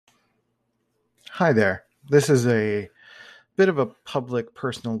Hi there. This is a bit of a public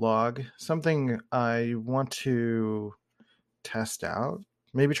personal log, something I want to test out,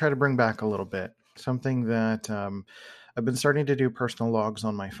 maybe try to bring back a little bit. Something that I've been starting to do personal logs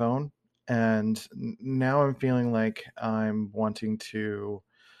on my phone, and now I'm feeling like I'm wanting to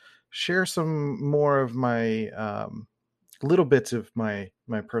share some more of my little bits of my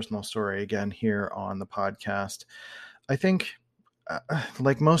personal story again here on the podcast. I think,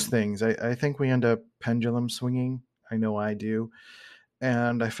 like most things, I think we end up pendulum swinging. I know I do.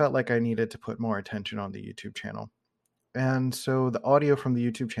 And I felt like I needed to put more attention on the YouTube channel. And so the audio from the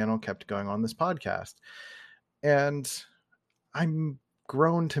YouTube channel kept going on this podcast. And I'm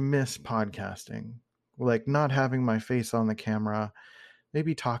grown to miss podcasting, like not having my face on the camera,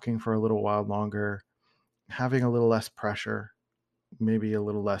 maybe talking for a little while longer, having a little less pressure, maybe a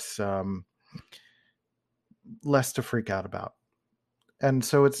little less to freak out about. And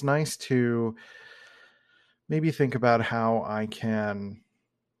so it's nice to maybe think about how I can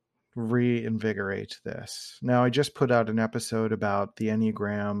reinvigorate this. Now, I just put out an episode about the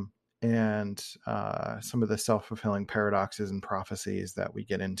Enneagram and some of the self fulfilling paradoxes and prophecies that we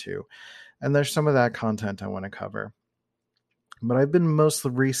get into. And there's some of that content I want to cover. But I've been most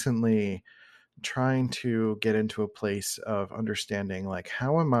recently trying to get into a place of understanding, like,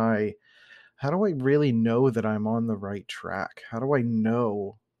 how do I really know that I'm on the right track? How do I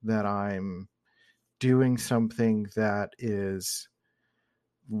know that I'm doing something that is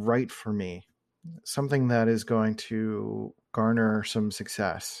right for me, something that is going to garner some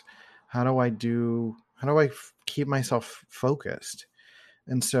success? How do I keep myself focused?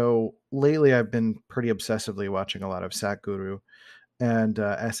 And so lately I've been pretty obsessively watching a lot of Sadhguru and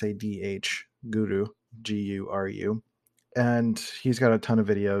Sadh Guru, Guru. And he's got a ton of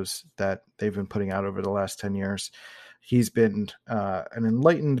videos that they've been putting out over the last 10 years. He's been an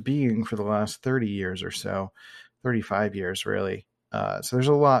enlightened being for the last 30 years or so, 35 years really. So there's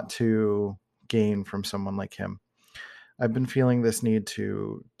a lot to gain from someone like him. I've been feeling this need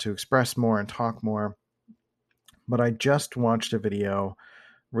to express more and talk more, but I just watched a video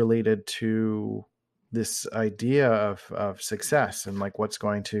related to this idea of success and like what's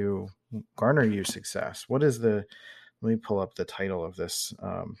going to garner you success. What is the Let me pull up the title of this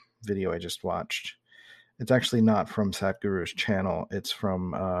video I just watched. It's actually not from Satguru's channel. It's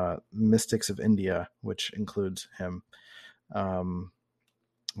from Mystics of India, which includes him. Um,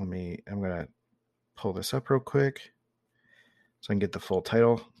 I'm going to pull this up real quick so I can get the full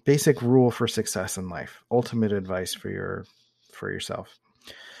title. Basic Rule for Success in Life. Ultimate Advice for yourself.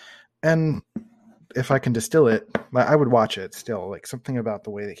 And if I can distill it, I would watch it still. Like, something about the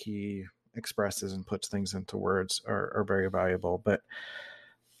way that he expresses and puts things into words are very valuable. But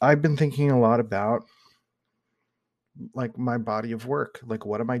I've been thinking a lot about, like, my body of work. Like,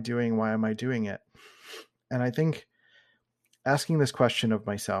 what am I doing? Why am I doing it? And I think asking this question of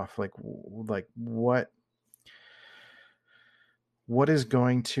myself, like what is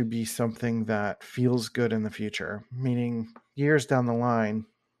going to be something that feels good in the future? Meaning, years down the line,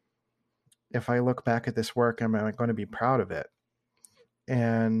 if I look back at this work, am I going to be proud of it?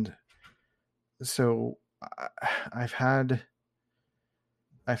 And so I've had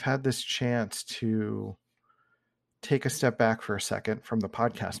I've had this chance to take a step back for a second from the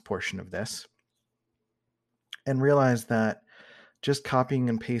podcast portion of this and realize that just copying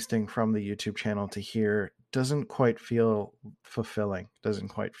and pasting from the YouTube channel to here doesn't quite feel fulfilling, doesn't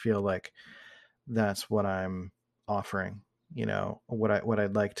quite feel like that's what I'm offering, what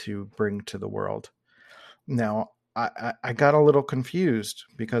I'd like to bring to the world. Now, I got a little confused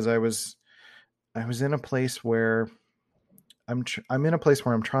because I was in a place where I'm in a place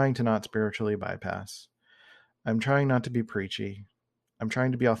where I'm trying to not spiritually bypass. I'm trying not to be preachy. I'm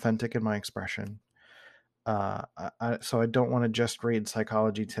trying to be authentic in my expression. So I don't want to just read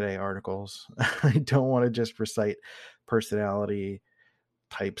Psychology Today articles. I don't want to just recite personality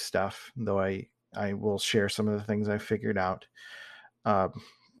type stuff, though I will share some of the things I figured out. Um,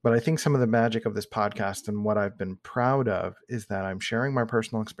 but I think some of the magic of this podcast and what I've been proud of is that I'm sharing my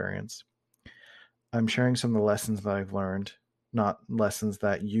personal experience. I'm sharing some of the lessons that I've learned, not lessons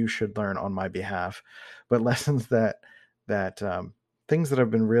that you should learn on my behalf, but lessons that things that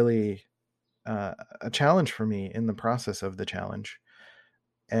have been really a challenge for me in the process of the challenge.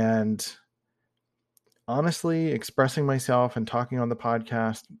 And honestly, expressing myself and talking on the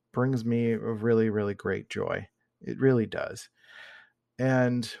podcast brings me a really, really great joy. It really does.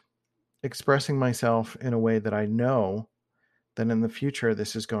 And expressing myself in a way that I know that in the future,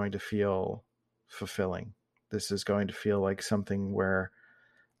 this is going to feel fulfilling. This is going to feel like something where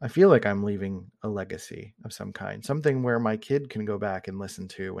I feel like I'm leaving a legacy of some kind, something where my kid can go back and listen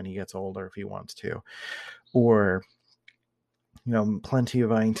to when he gets older if he wants to, or plenty of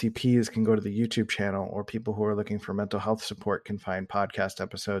INTPs can go to the YouTube channel, or people who are looking for mental health support can find podcast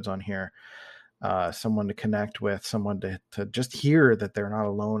episodes on here. Someone to connect with, someone to just hear that they're not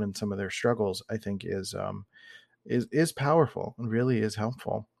alone in some of their struggles, I think is powerful and really is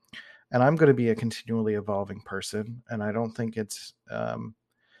helpful. And I'm going to be a continually evolving person, and I don't think it's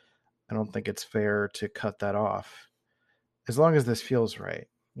fair to cut that off, as long as this feels right,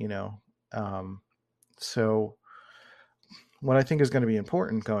 So what I think is going to be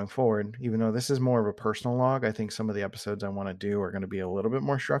important going forward, even though this is more of a personal log, I think some of the episodes I want to do are going to be a little bit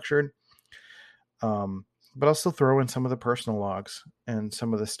more structured. But I'll still throw in some of the personal logs and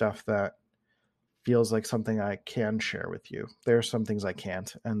some of the stuff that feels like something I can share with you. There are some things I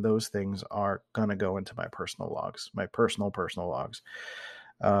can't, and those things are going to go into my personal logs, my personal logs.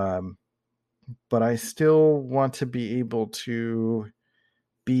 But I still want to be able to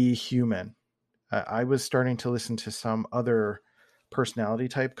be human. I was starting to listen to some other personality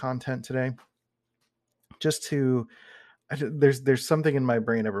type content today, just to there's something in my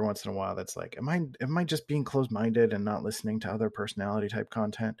brain every once in a while that's like, am I just being closed-minded and not listening to other personality type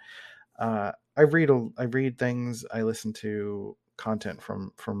content? I read things, I listen to content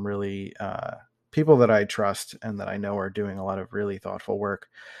from really people that I trust and that I know are doing a lot of really thoughtful work.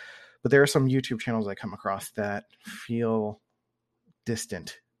 But there are some YouTube channels I come across that feel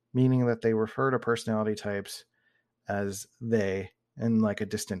distant, meaning that they refer to personality types as they in like a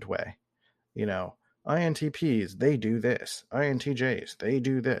distant way. INTPs, they do this. INTJs, they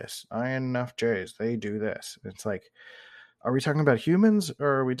do this. INFJs, they do this. It's like, are we talking about humans, or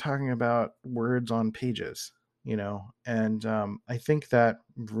are we talking about words on pages? And I think that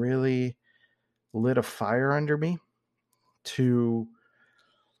really lit a fire under me to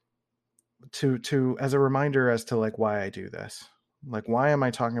as a reminder as to like why I do this. Like, why am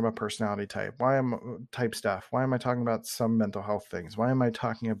I talking about personality type? Why am type stuff? Why am I talking about some mental health things? Why am I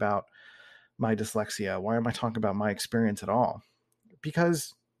talking about my dyslexia? Why am I talking about my experience at all?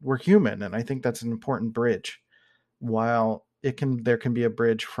 Because we're human, and I think that's an important bridge. While there can be a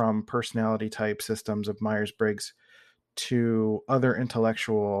bridge from personality type systems of Myers-Briggs to other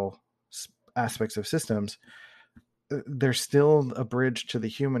intellectual aspects of systems, there's still a bridge to the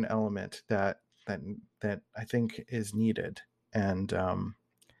human element that I think is needed. And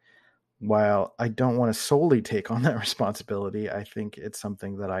while I don't want to solely take on that responsibility, I think it's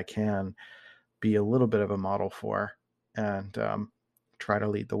something that I can be a little bit of a model for, and try to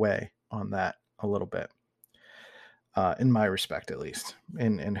lead the way on that a little bit, in my respect, at least,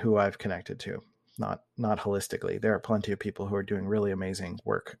 in who I've connected to, not holistically. There are plenty of people who are doing really amazing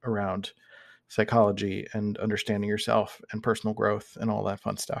work around psychology and understanding yourself and personal growth and all that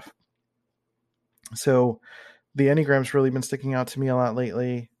fun stuff. So the Enneagram's really been sticking out to me a lot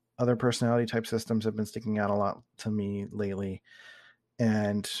lately. Other personality type systems have been sticking out a lot to me lately.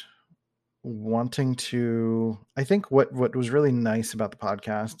 And wanting to, I think what was really nice about the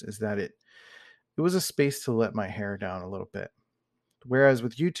podcast is that it was a space to let my hair down a little bit. Whereas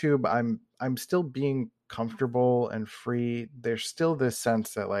with YouTube, I'm still being comfortable and free. There's still this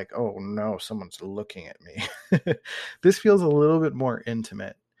sense that like, oh no, someone's looking at me. This feels a little bit more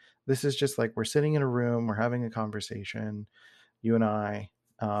intimate. This is just like, we're sitting in a room, we're having a conversation, you and I,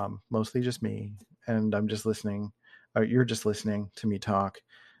 mostly just me, and I'm just listening. You're just listening to me talk.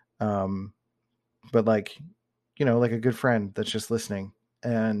 But like, like a good friend that's just listening.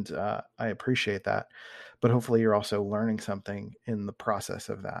 And I appreciate that. But hopefully you're also learning something in the process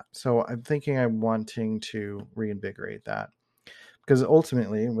of that. So I'm wanting to reinvigorate that, because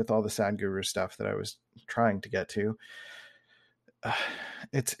ultimately, with all the Sadhguru stuff that I was trying to get to,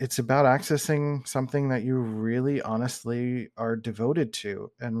 it's about accessing something that you really honestly are devoted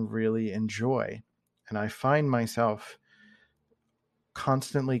to and really enjoy. And I find myself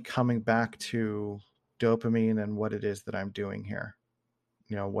constantly coming back to dopamine and what it is that I'm doing here.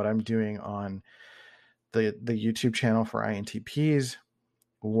 What I'm doing on the YouTube channel for INTPs,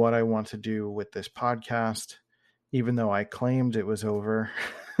 what I want to do with this podcast, even though I claimed it was over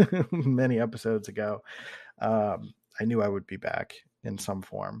many episodes ago. I knew I would be back in some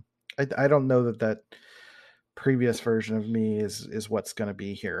form. I don't know that previous version of me is what's going to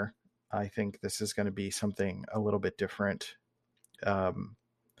be here. I think this is going to be something a little bit different.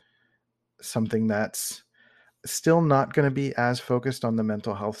 Something that's still not going to be as focused on the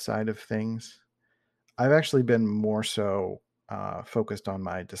mental health side of things. I've actually been more so focused on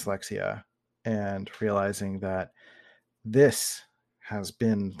my dyslexia, and realizing that this has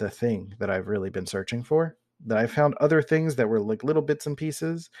been the thing that I've really been searching for. that I found other things that were like little bits and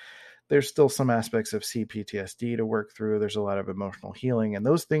pieces. There's still some aspects of CPTSD to work through. There's a lot of emotional healing, and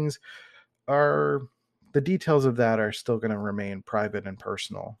those things are, the details of that are still going to remain private and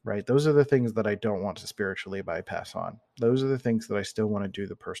personal, right? Those are the things that I don't want to spiritually bypass on. Those are the things that I still want to do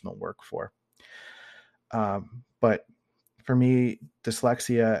the personal work for. But for me,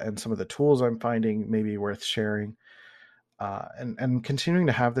 dyslexia and some of the tools I'm finding may be worth sharing, and continuing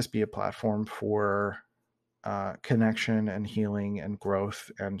to have this be a platform for connection and healing and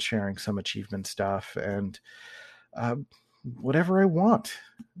growth and sharing some achievement stuff and uh, whatever I want,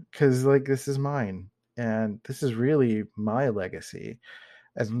 because like this is mine and this is really my legacy,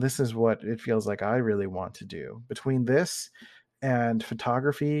 and this is what it feels like I really want to do. Between this and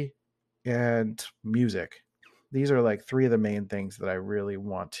photography and music, these are like three of the main things that I really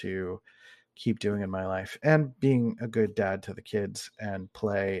want to keep doing in my life, and being a good dad to the kids and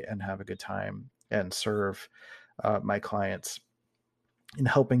play and have a good time and serve my clients in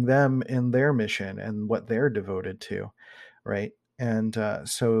helping them in their mission and what they're devoted to, right? And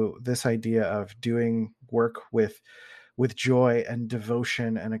so this idea of doing work with joy and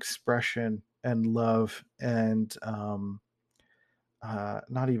devotion and expression and love and not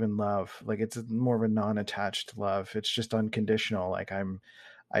even love, like it's more of a non-attached love. It's just unconditional. Like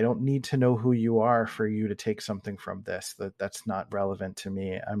I don't need to know who you are for you to take something from this. That's not relevant to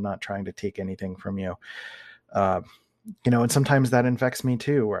me. I'm not trying to take anything from you. uh, and sometimes that infects me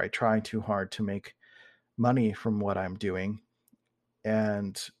too, where I try too hard to make money from what I'm doing,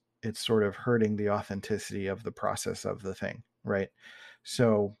 and it's sort of hurting the authenticity of the process of the thing, right?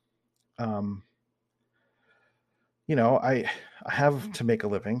 So um I have to make a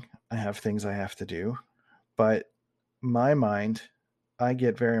living. I have things I have to do, but my mind, I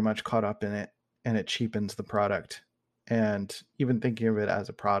get very much caught up in it, and it cheapens the product. And even thinking of it as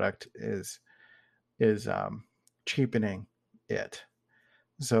a product is cheapening it.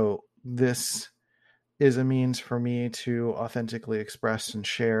 So this is a means for me to authentically express and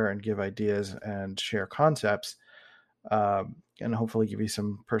share and give ideas and share concepts, and hopefully give you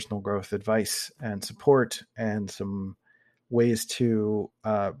some personal growth advice and support and some ways to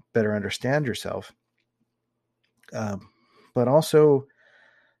better understand yourself, um, but also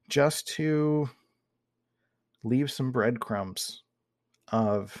just to leave some breadcrumbs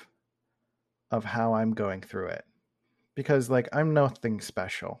of how I'm going through it, because like I'm nothing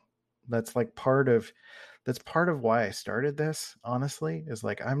special. That's like part of why I started this, honestly, is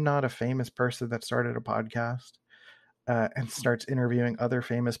like I'm not a famous person that started a podcast and starts interviewing other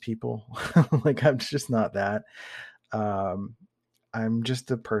famous people. Like I'm just not that. Um, I'm just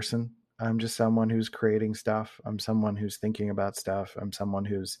a person. I'm just someone who's creating stuff. I'm someone who's thinking about stuff. I'm someone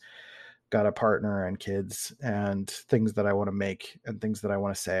who's got a partner and kids and things that I want to make and things that I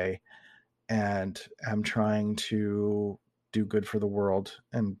want to say. And I'm trying to do good for the world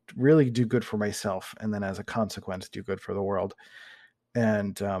and really do good for myself. And then as a consequence, do good for the world.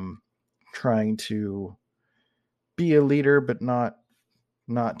 And trying to be a leader, but not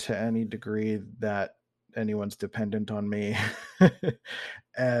to any degree that anyone's dependent on me.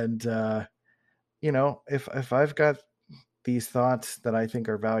 And if I've got these thoughts that I think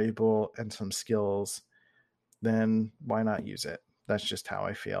are valuable and some skills, then why not use it? That's just how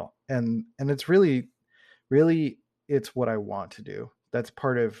I feel. And it's really it's what I want to do. That's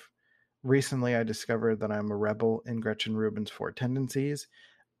part of, recently I discovered that I'm a rebel in Gretchen Rubin's Four Tendencies,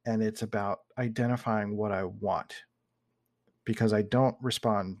 and it's about identifying what I want, because I don't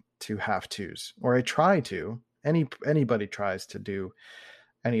respond to have tos, or I try to. Anybody tries to do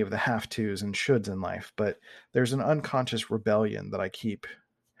any of the have tos and shoulds in life, but there's an unconscious rebellion that I keep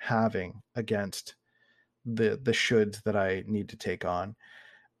having against the shoulds that I need to take on.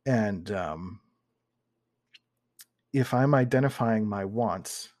 And if I'm identifying my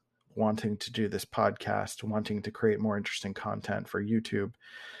wants, wanting to do this podcast, wanting to create more interesting content for YouTube,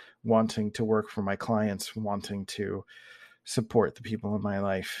 wanting to work for my clients, wanting to support the people in my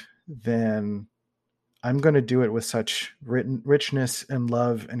life, then I'm going to do it with such richness and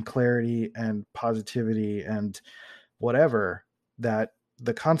love and clarity and positivity and whatever, that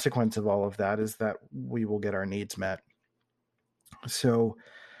the consequence of all of that is that we will get our needs met. So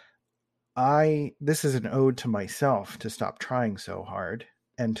this is an ode to myself to stop trying so hard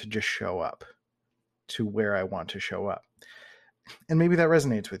and to just show up to where I want to show up. And maybe that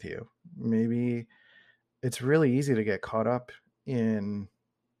resonates with you. Maybe it's really easy to get caught up in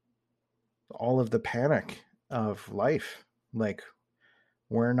all of the panic of life. Like,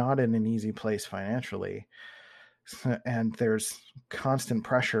 we're not in an easy place financially, and there's constant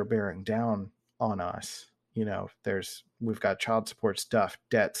pressure bearing down on us. We've got child support stuff,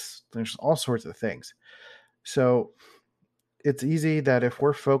 debts, there's all sorts of things. So it's easy that if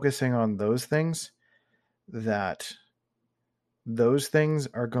we're focusing on those things, that those things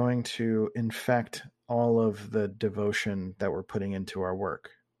are going to infect all of the devotion that we're putting into our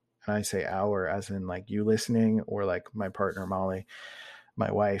work. And I say our as in like you listening, or like my partner, Molly,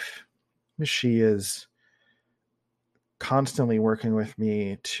 my wife. She is constantly working with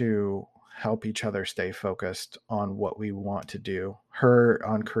me to help each other stay focused on what we want to do. Her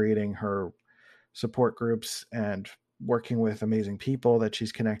on creating her support groups and working with amazing people that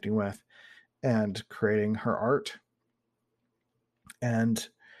she's connecting with and creating her art. And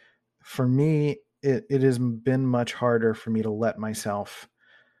for me, it has been much harder for me to let myself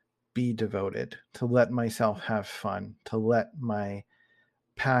be devoted, to let myself have fun, to let my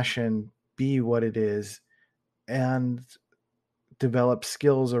passion be what it is, and develop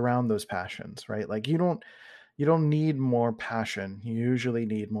skills around those passions, right? Like you don't need more passion, you usually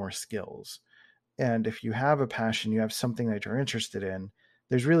need more skills. And if you have a passion, you have something that you're interested in,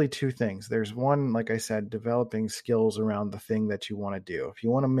 there's really two things. There's one, like I said, developing skills around the thing that you want to do. If you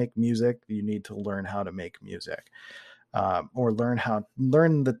want to make music, you need to learn how to make music, or learn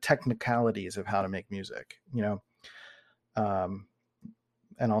the technicalities of how to make music, um,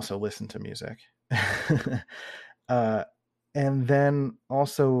 and also listen to music. uh, and then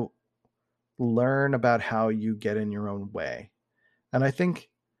also learn about how you get in your own way. And I think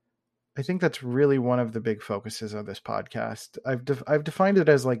that's really one of the big focuses of this podcast. I've defined it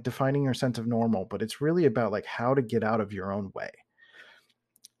as like defining your sense of normal, but it's really about like how to get out of your own way.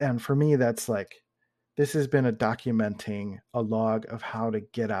 And for me, that's like this has been a documenting a log of how to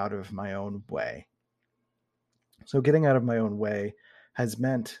get out of my own way. So getting out of my own way has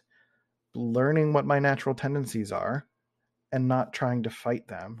meant learning what my natural tendencies are and not trying to fight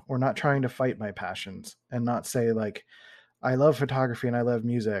them, or not trying to fight my passions, and not say like I love photography and I love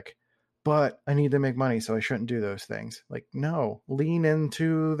music, but I need to make money, so I shouldn't do those things. Like, no, lean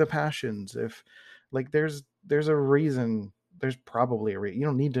into the passions. If like there's a reason, there's probably a reason. You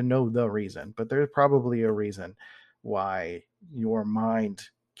don't need to know the reason, but there's probably a reason why your mind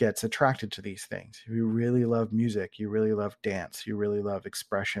gets attracted to these things. If you really love music, you really love dance, you really love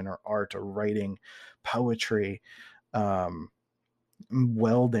expression or art or writing, poetry, um,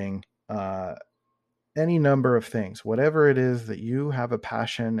 welding, any number of things, whatever it is that you have a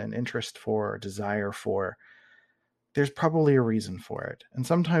passion and interest for, or desire for, there's probably a reason for it. And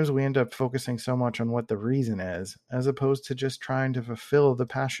sometimes we end up focusing so much on what the reason is, as opposed to just trying to fulfill the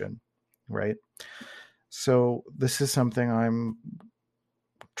passion, right? So this is something I'm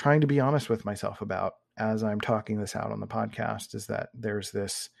trying to be honest with myself about as I'm talking this out on the podcast, is that there's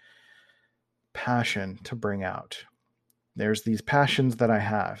this passion to bring out. There's these passions that I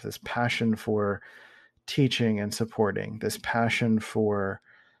have, this passion for teaching and supporting, this passion for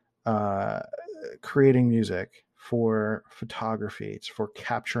uh, creating music, for photography, for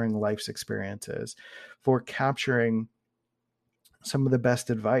capturing life's experiences, for capturing some of the best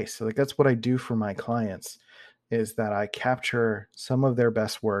advice. So like that's what I do for my clients, is that I capture some of their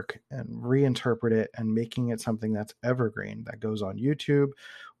best work and reinterpret it and making it something that's evergreen, that goes on YouTube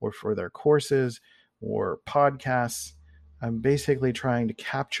or for their courses or podcasts. I'm basically trying to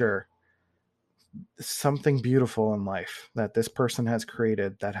capture something beautiful in life that this person has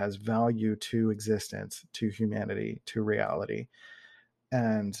created that has value to existence, to humanity, to reality.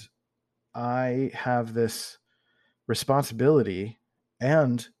 And I have this responsibility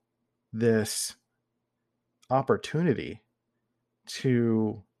and this opportunity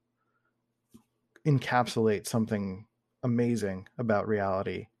to encapsulate something amazing about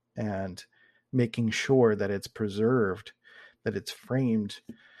reality, and making sure that it's preserved, that it's framed,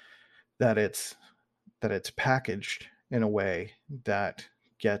 that it's packaged in a way that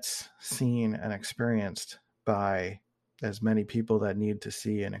gets seen and experienced by as many people that need to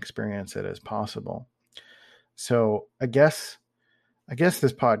see and experience it as possible. So I guess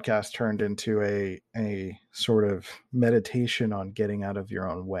this podcast turned into a sort of meditation on getting out of your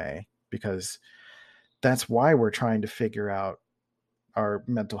own way, because that's why we're trying to figure out our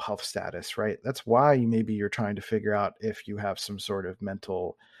mental health status, right? That's why maybe you're trying to figure out if you have some sort of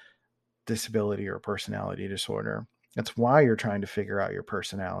mental disability or personality disorder. That's why you're trying to figure out your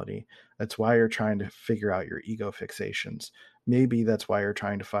personality. That's why you're trying to figure out your ego fixations. Maybe that's why you're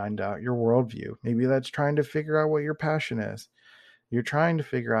trying to find out your worldview. Maybe that's trying to figure out what your passion is. You're trying to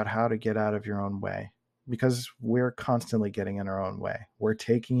figure out how to get out of your own way, because we're constantly getting in our own way. We're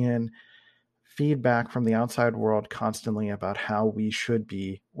taking in feedback from the outside world constantly about how we should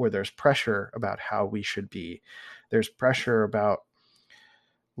be, or there's pressure about how we should be. There's pressure about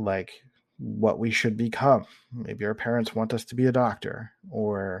like what we should become. Maybe our parents want us to be a doctor,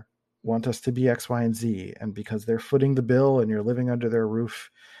 or want us to be X, Y, and Z. And because they're footing the bill and you're living under their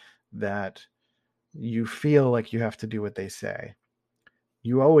roof, that you feel like you have to do what they say.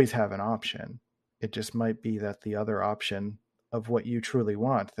 You always have an option. It just might be that the other option of what you truly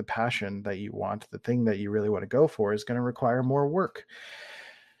want, the passion that you want, the thing that you really want to go for, is going to require more work.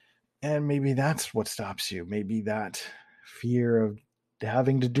 And maybe that's what stops you. Maybe that fear of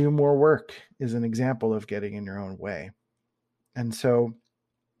having to do more work is an example of getting in your own way. And so,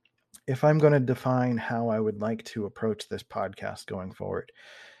 if I'm going to define how I would like to approach this podcast going forward,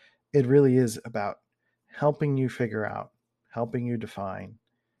 it really is about helping you figure out, helping you define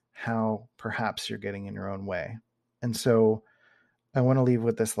how perhaps you're getting in your own way. And so I want to leave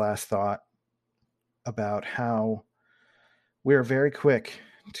with this last thought about how we're very quick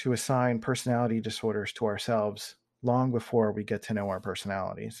to assign personality disorders to ourselves long before we get to know our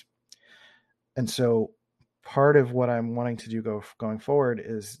personalities. And so part of what I'm wanting to do going forward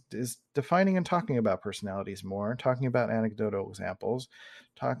is defining and talking about personalities more, talking about anecdotal examples,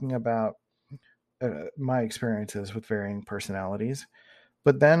 talking about my experiences with varying personalities,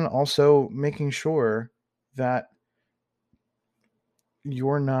 but then also making sure that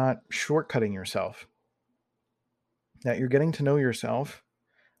you're not shortcutting yourself, that you're getting to know yourself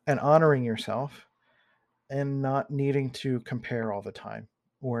and honoring yourself and not needing to compare all the time,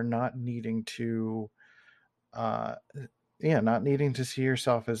 or not needing to not needing to see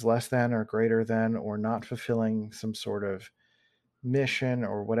yourself as less than or greater than, or not fulfilling some sort of mission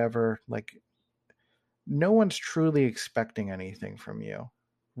or whatever. Like, no one's truly expecting anything from you.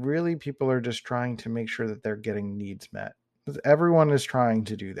 Really, people are just trying to make sure that they're getting needs met. Everyone is trying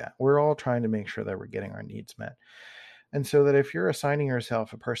to do that. We're all trying to make sure that we're getting our needs met. And so that if you're assigning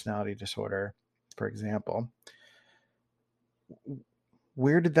yourself a personality disorder, for example,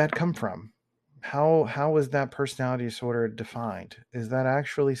 where did that come from? How is that personality disorder defined? Is that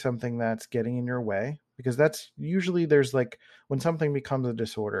actually something that's getting in your way? Because that's usually, there's like, when something becomes a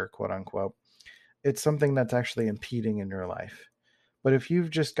disorder, quote unquote, it's something that's actually impeding in your life. But if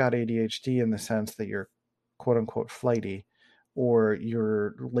you've just got ADHD in the sense that you're quote unquote flighty, or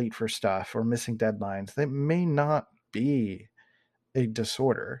you're late for stuff, or missing deadlines, that may not be a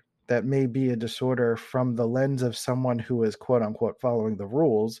disorder. That may be a disorder from the lens of someone who is quote unquote following the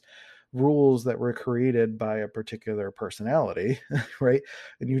rules that were created by a particular personality, right?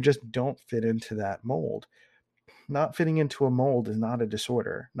 And you just don't fit into that mold. Not fitting into a mold is not a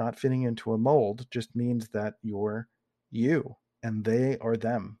disorder. Not fitting into a mold just means that you're you and they are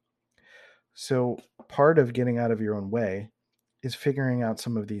them. So part of getting out of your own way is figuring out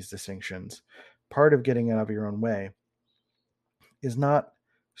some of these distinctions. Part of getting out of your own way is not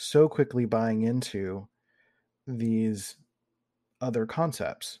so quickly buying into these other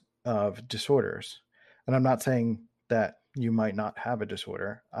concepts of disorders. And I'm not saying that you might not have a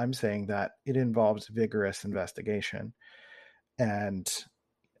disorder. I'm saying that it involves vigorous investigation. And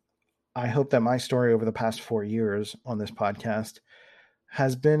I hope that my story over the past 4 years on this podcast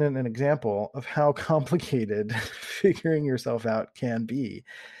has been an example of how complicated figuring yourself out can be,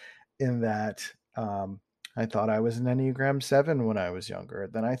 in that I thought I was an Enneagram 7 when I was younger.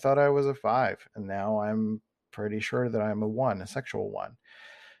 Then I thought I was a 5. And now I'm pretty sure that I'm a 1, a sexual 1.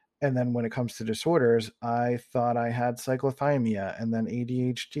 And then when it comes to disorders, I thought I had cyclothymia and then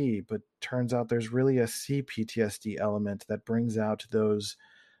ADHD, but turns out there's really a CPTSD element that brings out those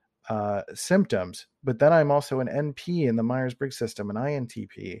symptoms. But then I'm also an NP in the Myers-Briggs system, an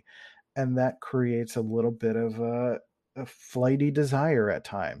INTP, and that creates a little bit of a flighty desire at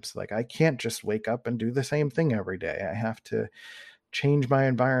times. Like, I can't just wake up and do the same thing every day. I have to change my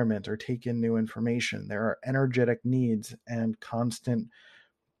environment or take in new information. There are energetic needs and constant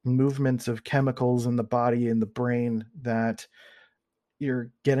movements of chemicals in the body and the brain that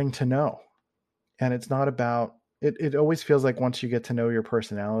you're getting to know. And it's not about it always feels like once you get to know your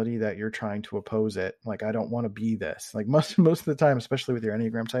personality that you're trying to oppose it. Like, I don't want to be this. Like, most of the time, especially with your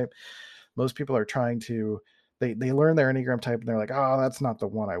Enneagram type, most people are trying to, they learn their Enneagram type and they're like, oh, that's not the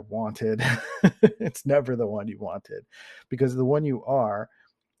one I wanted. It's never the one you wanted, because the one you are,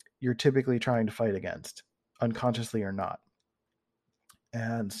 you're typically trying to fight against, unconsciously or not.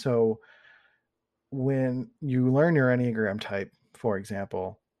 And so when you learn your Enneagram type, for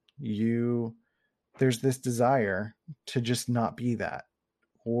example, there's this desire to just not be that.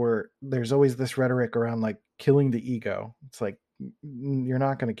 Or there's always this rhetoric around like killing the ego. It's like, you're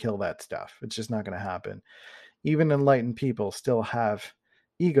not going to kill that stuff. It's just not going to happen. Even enlightened people still have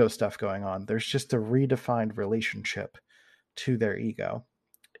ego stuff going on. There's just a redefined relationship to their ego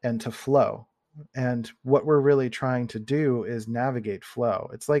and to flow. And what we're really trying to do is navigate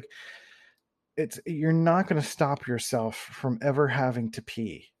flow. It's you're not going to stop yourself from ever having to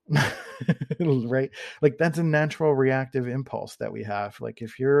pee. Right? Like that's a natural reactive impulse that we have. Like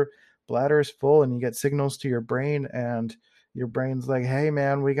if your bladder is full and you get signals to your brain and your brain's like, hey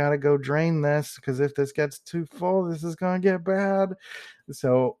man, we got to go drain this because if this gets too full, this is going to get bad.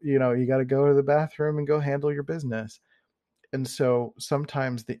 So, you got to go to the bathroom and go handle your business. And so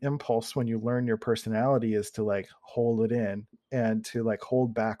sometimes the impulse when you learn your personality is to like hold it in and to like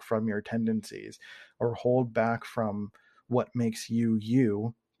hold back from your tendencies or hold back from what makes you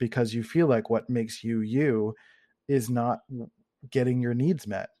you, because you feel like what makes you you is not getting your needs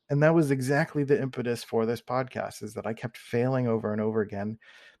met. And that was exactly the impetus for this podcast, is that I kept failing over and over again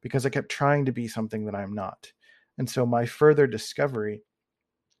because I kept trying to be something that I'm not. And so my further discovery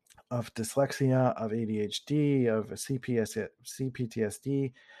of dyslexia, of ADHD, of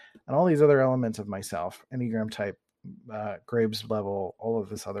CPTSD, and all these other elements of myself, Enneagram type, Graves level, all of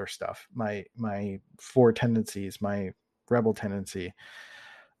this other stuff, my four tendencies, my rebel tendency,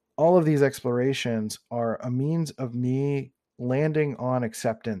 all of these explorations are a means of me landing on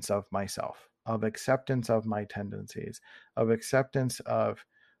acceptance of myself, of acceptance of my tendencies, of acceptance of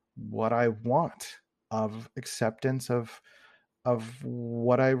what I want, of acceptance of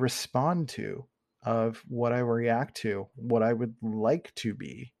what I respond to, of what I react to, what I would like to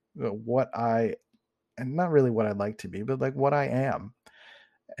be, and not really what I'd like to be, but like what I am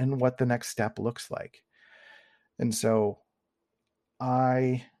and what the next step looks like. And so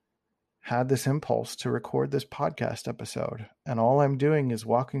I had this impulse to record this podcast episode. And all I'm doing is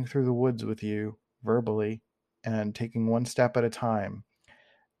walking through the woods with you verbally and taking one step at a time,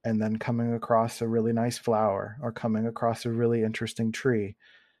 and then coming across a really nice flower or coming across a really interesting tree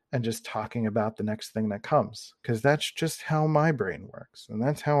and just talking about the next thing that comes, because that's just how my brain works and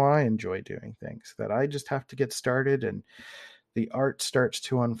that's how I enjoy doing things, that I just have to get started and the art starts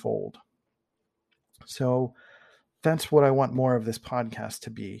to unfold. So that's what I want more of this podcast to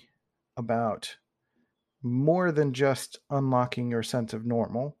be about, more than just unlocking your sense of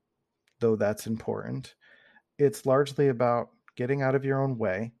normal, though that's important. It's largely about getting out of your own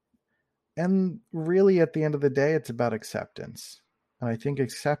way. And really, at the end of the day, it's about acceptance. And I think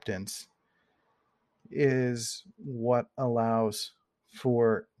acceptance is what allows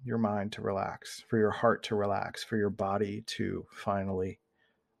for your mind to relax, for your heart to relax, for your body to finally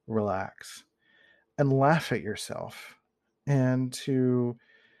relax and laugh at yourself, and to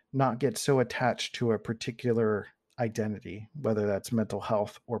not get so attached to a particular identity, whether that's mental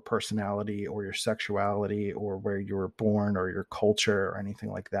health or personality or your sexuality or where you were born or your culture or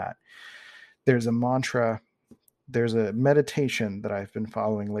anything like that. There's a mantra, there's a meditation that I've been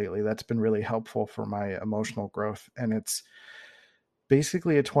following lately that's been really helpful for my emotional growth. And it's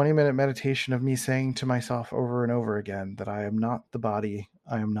basically a 20-minute meditation of me saying to myself over and over again that I am not the body,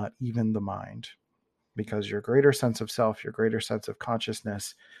 I am not even the mind. Because your greater sense of self, your greater sense of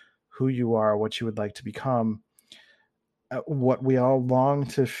consciousness, who you are, what you would like to become, what we all long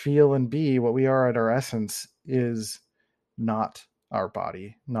to feel and be, what we are at our essence, is not our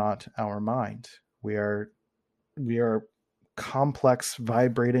body, not our mind. We are complex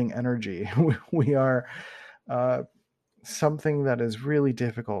vibrating energy. We are uh, something that is really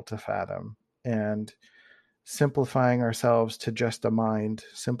difficult to fathom. And simplifying ourselves to just a mind,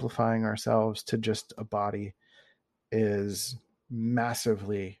 simplifying ourselves to just a body is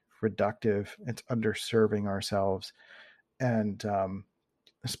massively reductive. It's underserving ourselves. And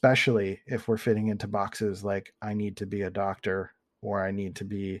especially if we're fitting into boxes like I need to be a doctor, or I need to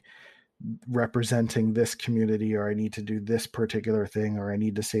be representing this community, or I need to do this particular thing, or I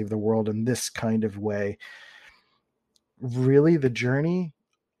need to save the world in this kind of way. Really, the journey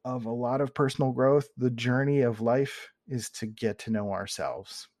of a lot of personal growth, the journey of life, is to get to know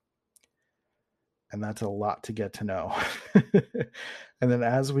ourselves. And that's a lot to get to know. And then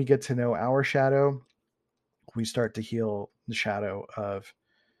as we get to know our shadow, we start to heal the shadow of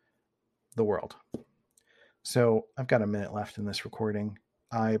the world. So I've got a minute left in this recording.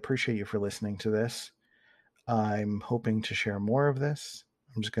 I appreciate you for listening to this. I'm hoping to share more of this.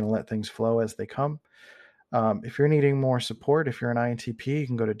 I'm just going to let things flow as they come. If you're needing more support, if you're an INTP, you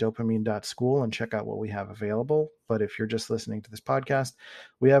can go to dopamine.school and check out what we have available. But if you're just listening to this podcast,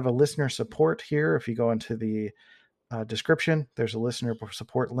 we have a listener support here. If you go into the description, there's a listener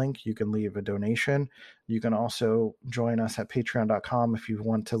support link. You can leave a donation. You can also join us at patreon.com if you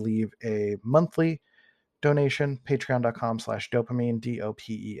want to leave a monthly donation, patreon.com/dopamine,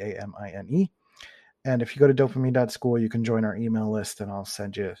 DOPEAMINE. And if you go to dopamine.school, you can join our email list and I'll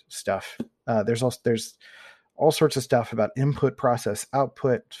send you stuff. There's all sorts of stuff about input, process,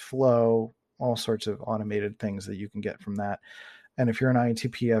 output, flow, all sorts of automated things that you can get from that. And if you're an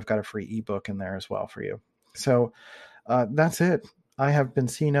INTP, I've got a free ebook in there as well for you. So that's it. I have been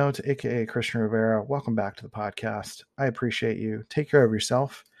C Note, aka Christian Rivera. Welcome back to the podcast. I appreciate you. Take care of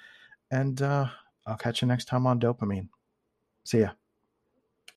yourself, and I'll catch you next time on Dopamine. See ya.